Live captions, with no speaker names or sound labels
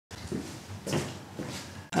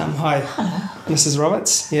Hi, Hello. Mrs.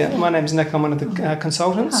 Roberts. Yeah, my name's Nick. I'm one of the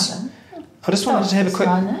consultants. Hello. I just wanted to have a quick.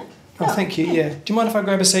 Oh, thank you. Yeah. Do you mind if I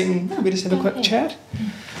grab a seat and we just have a quick chat?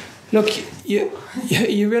 Look,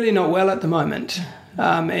 you're really not well at the moment,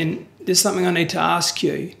 and there's something I need to ask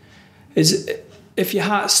you. Is if your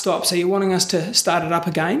heart stops, are you wanting us to start it up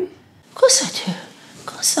again? Of course I do. Of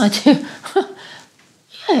course I do.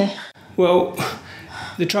 Yeah. Well,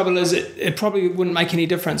 the trouble is, it probably wouldn't make any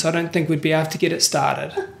difference. I don't think we'd be able to get it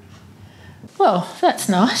started. Well, that's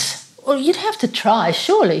nice. Well, you'd have to try,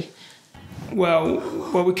 surely. Well,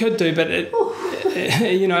 we could do, but it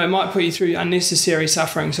might put you through unnecessary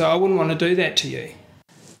suffering. So I wouldn't want to do that to you.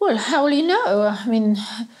 Well, how will you know? I mean,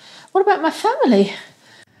 what about my family?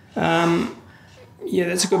 Yeah,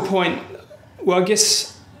 that's a good point. Well, I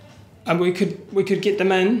guess we could get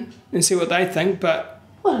them in and see what they think. But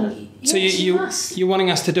Well, so yes, you're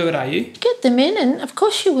wanting us to do it, are you? get them in, and of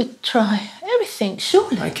course you would try everything,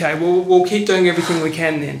 surely. Okay, well we'll keep doing everything we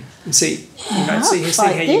can then and see Yeah, see I'll how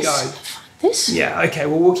fight you this. go. This? Yeah, okay,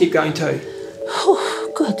 well we'll keep going too.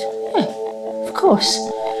 Oh, good. Yeah, of course.